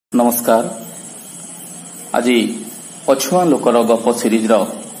नमस्कार। आज पछुआ लोकर गप सीरीज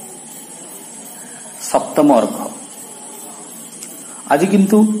सप्तम अर्घ। आज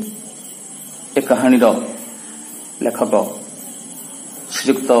किंतु ए कहानीर लेखक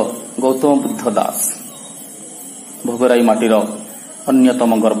श्रीयुक्त गौतम बुद्ध दास भोगराई माटीर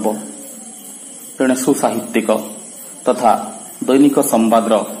अन्यतम गर्व, जड़े सुसाहित्यिक तथा दैनिक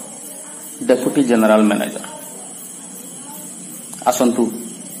संवादर डेप्यूटी जनरल मैनेजर। आसंतु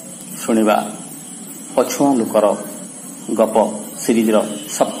शुणिबा पछुआ लोकर गप सीरीज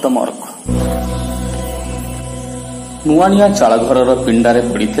सप्तम अर्घ। नुआनिया चालघर पिंडारे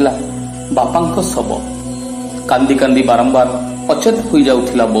पड़ीथिला बापांको शव। कांदी कांदी बारंबार अचेत होई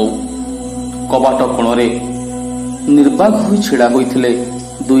जाउथिला बो। कबाट कोणरे निर्बाग होई छिड़ा होइथिले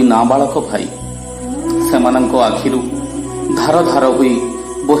दुई नाबालक भाई। सेमानंको आखिरु धार धार होई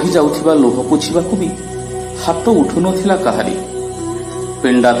बही जाउथिबा लोह पुछिबाकु भी हाथ उठु नथिला काहारी।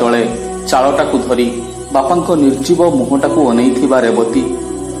 पिंडा तले चालटाकू धरी बापांको निर्जीव मुहटाकू अनेइथिबा रेवती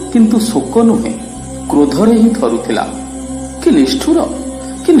किंतु शोक नुहे, क्रोधरे ही थरुथिला। कि निष्ठुर,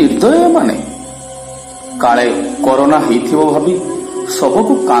 कि निर्दय माने। काले कोरोना हेइथिबो भाबी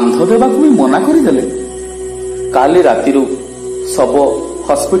सबको कांध देबाकू भी मना करिदेले। काली रातिरु सब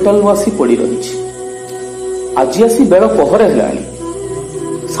हॉस्पिटल आसी पड़ी रहिछि। आज आसी बेल पहर हेलाणी।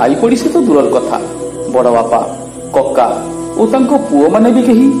 साई पड़िसी तो दूरर कथा, बड़ बापा, कक्का और तांको पुओ माने भी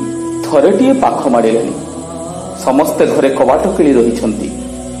कही थरेटिए पाख माड़िलेनी। समस्ते घरे कबाट किली रहिछंती।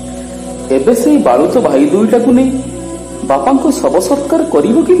 एबे सेई बाळुत भाई दुईटाकू नै बापांको शव सत्कार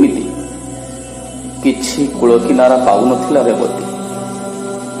करिवो किमिति? किछि कूल किनारा पाउ नथिला रेवती।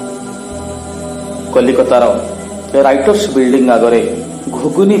 कलिकतार राइटर्स बिल्डिंग आगरे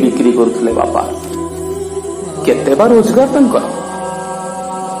घुगुनी बिक्री करुथिले बापा। केतेबा रोजगार तांकर।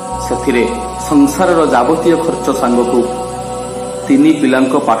 सेथिरे संसारर जाबतीय खर्च सांगकू तीनी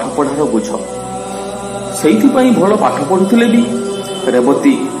पिलांको पाठ पढ़ार बुझ। सेइथिपाई भल पाठ पढ़ुथिले भी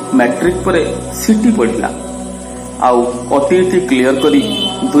रेवती मैट्रिक परे सीटी पढ़िला। आउ अतिथि क्लियर करी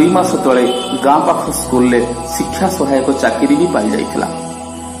 2 मास तले गाँ पाख स्कूल ले शिक्षा सहायक चाकरी भी पाई जाइथिला।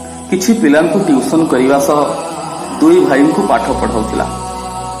 किछि पिलांको ट्यूशन करिवा सह 2 भाईंको पाठ पढ़ाउथिला।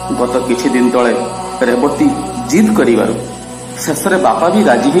 गत किछि दिन तले रेवती जिद करिवारु शेषरे बापा भी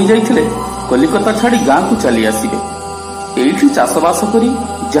राजी हो जाइथिले कलिकता छाड़ी गाँ को चली आसिबे। एइठी चाषबास करी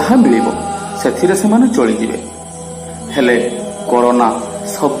जहाँ मिलिबो सेथिरे सेमाने चली जिवे। हेले कोरोना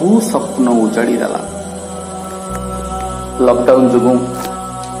सबू स्वप्न उजाड़ी देला। लॉकडाउन जुगु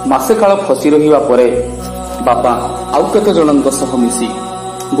मासे काल फसी रहिबा परे बापा आउ केते जनक सह मिसी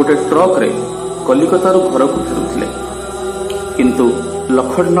गोटे ट्रक रे कलिकतारू घर को फेरुथिले। किंतु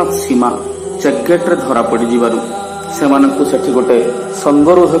लखननाथ सीमा चेकगेट रे धरा पड़ी जिबारु सेमानकु सेठी गोटे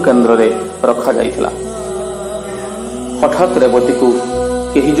संगरोध केन्द्र रे रखा जाइथिला। हठात रेवती को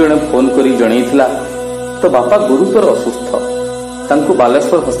केही जणे फोन करी जणैथिला तो बापा गुरुतर असुस्थ, तांको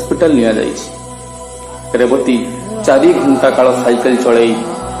बालेश्वर हॉस्पिटल निया जाइछि। रेवती 4 घंटा काल साइकेल चलई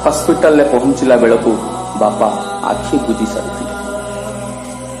हॉस्पिटल ले पहुंचिला बेलकू बापा आखि बुझी सारिथिले।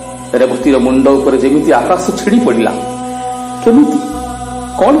 रेवतीर मुंड ऊपर जेमिति आकाश छिड़ी पड़िला। केमिति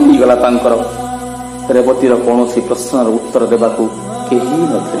कौन हो गला तांकर? रेवतीर कौनसी प्रश्नर उत्तर देबाकू केही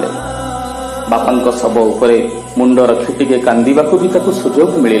नथिले। बापांको शव उपरे मुंड रखि टिके कांदिबाकू भी ताकू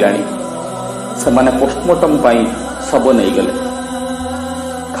सुजोग मिलिलानी। सेमाने पोस्टमार्टम पाई शव नहीं गले।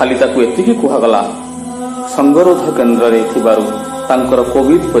 खाली ताकू एतिकी कुहागला संगरोध केन्द्र रे थिबारु तांकर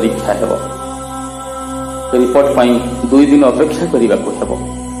कोविड परीक्षा हेबो। रिपोर्ट पाई 2 दिन अपेक्षा करिबाकू हेबो।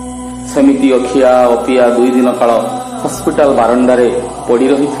 सेमिति अखिया अपिया 2 दिन काल हॉस्पिटल बारंडारे पड़ी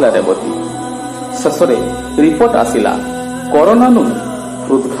रहिथिला रेवती। शेषरे रिपोर्ट आसिला कोरोना नुहे,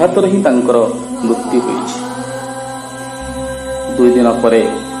 हृदघात ही तांकर मृत्यु होइछि। 2 दिन परे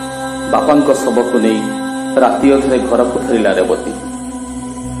बापांको शव को नहीं राति अधरे घर को फेरिला रेवती।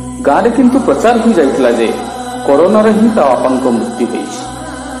 गाँव में किंतु प्रचार हो जाइथिला जे कोरोना रे ही ता बापांको मृत्यु होइछि।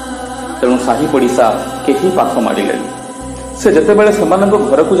 तेणु साही पड़िशा केही पाख माड़िलेनी। से जेतेबेले सेमानंको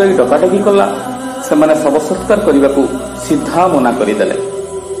घर को जाई डकाडकी कला, सेमाने शव सत्कार करबाकू सीधा मना करिदेले।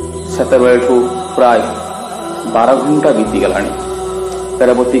 सेतेबेलठू प्राय 12 घंटा बीती गलानी।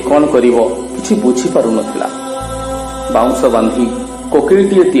 रेवती कौन करिवो किछि बुझी पारु नथिला। बाउंस बांधी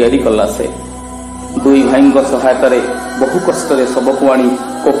कोकेईटिए तैयारी कला से। 2 भाईंको सहायता रे बहु कष्ट रे सबको आनी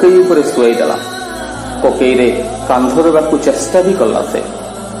कोकेई उपरे सुआई देला। कोकेई रे कांध देबाकू चेष्टा भी कला से।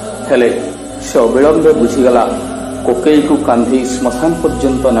 हेले से अविलंबे बुझीगला कोकेई को कांधी श्मशान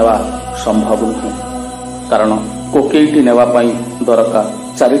पर्यंत नेवा संभव नुहे। कारण कोकेईटी नेवा पाई दरकार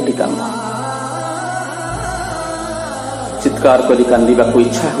 4टी कांध। चित्कार करी कांदिबाकू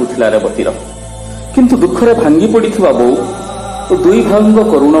इच्छा होउथिला रेवतीर। किंतु दुखरे भांगी पड़िथिबा बो दुई भाईଙ୍କ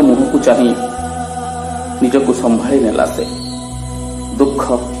करुण मुह को चाहि निजको संभाली नेला से दुख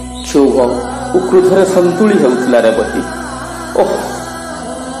क्षोभ और क्रोधरे संतुली हेउथिला रेवती। ओह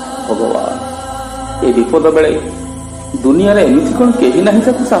भगवान, ए विपद बेले दुनिया रे एमिति कोन केही नाही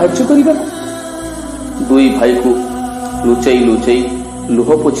ताको साहाय्य करिबा। दुई भाई को लुचई लुचई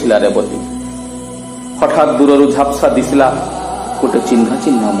लुह पोछिला रेवती। हठात दूररू झापसा दिसिला गोटे चिन्ह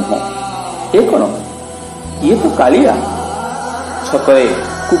चिन्ह मुह। ए कोन? ये तो कालिया। छकरे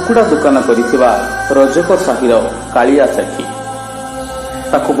कुकुड़ा दुकान करिथिबा रजक साहिर कालिया सेठी।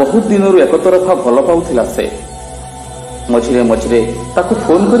 ताको बहुत दिनरू एक तरफा भल पाउथिला से। मझिरे मझिरे ताको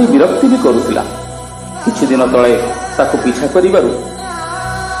फोन करी विरक्ति भी करुथिला। किछि दिन तळे ताको पीछा करिबारु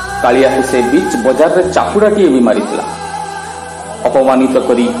कालिया को से बीच बाजार रे चापुड़ाटी भी मारिथिला। अपमानित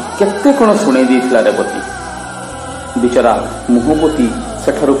करी केते कोन सुनै देथिला रेवती। बिचरा मुहपति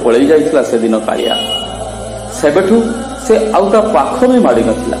सेठारु पळै जाइथिला से दिन कालिया। सेबेठु से आउटा पाख भी मारि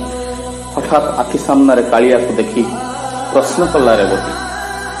नथिला। हठात आखि सामना रे कालिया को देखी प्रश्न कला रेवती,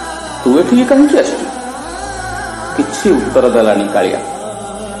 तू एठी कहीं आसु? किछि उत्तर देलानी कालिया।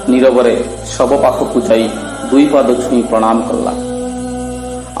 नीरवरे शव पाखकु जाई दुई पाद छुई प्रणाम कला।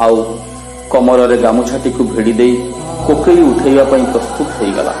 आउ कमर रे गामुछाटी को भेड़ी देई कोकेई उठेइबा पई प्रस्तुत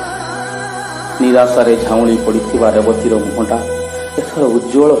होई गला। निराशारे झाउणी पड़िथिबा रेवतीर मुहटा एथर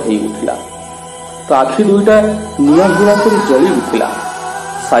उज्जवल होई उठिला। तो आखि दुईटा निया गुला करी जली उठिला।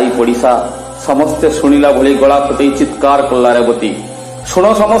 साई पड़िसा समस्ते शुणिला भली गला फटई चित्कार कला रेवती,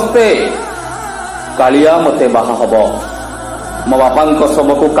 शुण समस्ते, कालिया मते बाहा हब, मो बापांक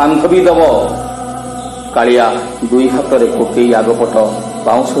शव को कांध भी दब। कालिया दुई हाथ में कोकेई आगपट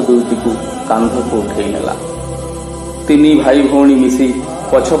बाउंश दुईटी को कांध को उठे नेला। तीन भाई भौणी मिसी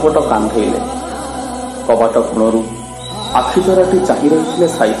पछपट कांधेले। कबाट कोणरू आखि तराटी चाहि रहिथिले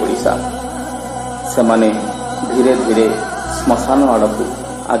साई पड़िसा। सेमाने धीरे धीरे श्मशान आड़कू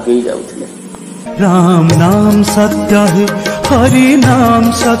आगे जाउथिले। राम नाम सत्य है, हरि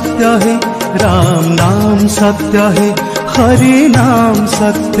नाम सत्य है, राम नाम सत्य है, हरि नाम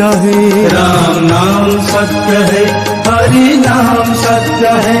सत्य है। राम नाम सत्य है, हरि नाम सत्य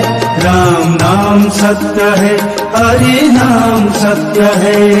है, राम नाम सत्य है, हरि नाम सत्य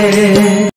है।